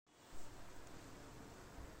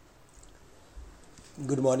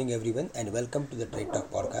Good morning, everyone, and welcome to the Trade Talk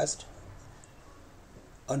podcast.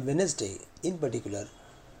 On Wednesday, in particular,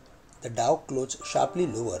 the Dow closed sharply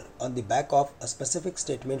lower on the back of a specific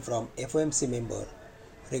statement from FOMC member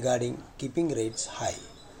regarding keeping rates high.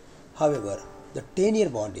 However, the 10-year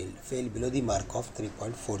bond yield fell below the mark of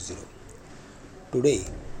 3.40. Today,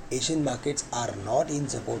 Asian markets are not in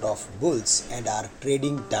support of bulls and are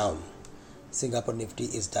trading down. Singapore Nifty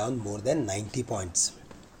is down more than 90 points.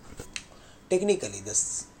 Technically,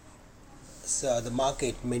 the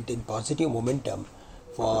market maintained positive momentum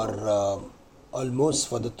for almost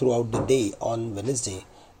for the throughout the day on Wednesday,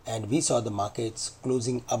 and we saw the markets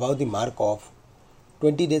closing above the mark of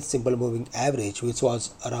 20 days simple moving average, which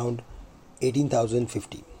was around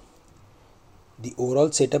 18,050. The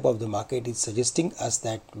overall setup of the market is suggesting us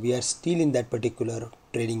that we are still in that particular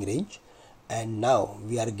trading range, and now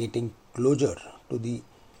we are getting closer to the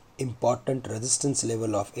important resistance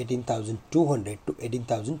level of 18,200 to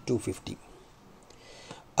 18,250.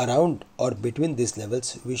 Around or between these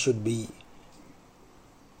levels, we should be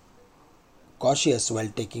cautious while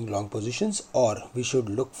taking long positions, or we should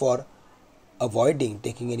look for avoiding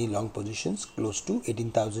taking any long positions close to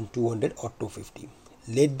 18,200 or 250.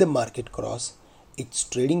 Let the market cross its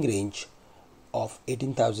trading range of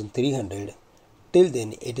 18,300. Till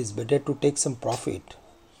then, it is better to take some profit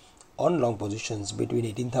on long positions between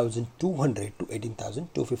 18,200 to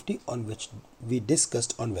 18,250, on which we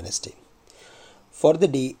discussed on Wednesday. For the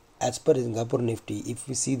day, as per Singapore Nifty, if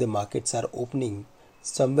we see the markets are opening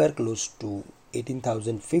somewhere close to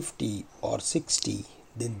 18,050 or 60,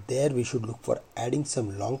 then there we should look for adding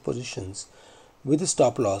some long positions with a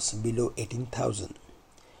stop loss below 18,000.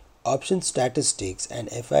 Option statistics and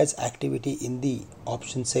FI's activity in the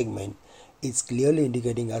option segment is clearly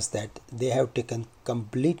indicating us that they have taken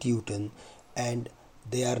complete U-turn and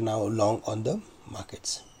they are now long on the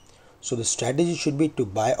markets. So the strategy should be to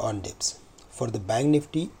buy on dips. For the Bank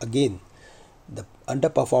Nifty, again, the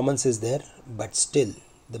underperformance is there, but still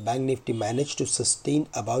the Bank Nifty managed to sustain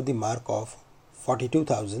above the mark of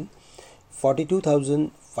 42,000,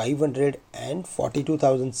 42,500 and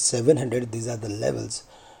 42,700. These are the levels.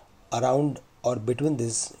 Around or between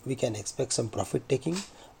this, we can expect some profit taking.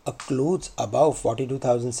 A close above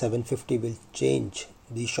 42,750 will change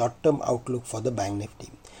the short-term outlook for the Bank Nifty.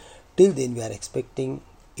 Till then, we are expecting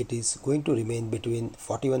it is going to remain between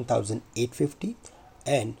 41,850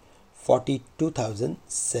 and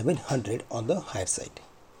 42,700 on the higher side.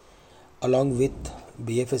 Along with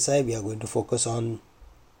BFSI, we are going to focus on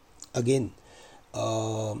again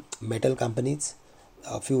metal companies.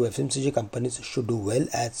 A few FMCG companies should do well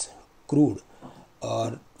as crude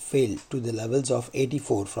or fail to the levels of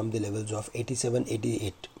 84 from the levels of 87,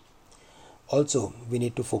 88. Also, we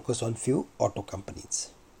need to focus on few auto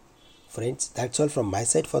companies. Friends, that's all from my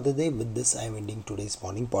side for the day. With this, I am ending today's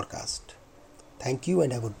morning podcast. Thank you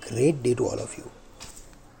and have a great day to all of you.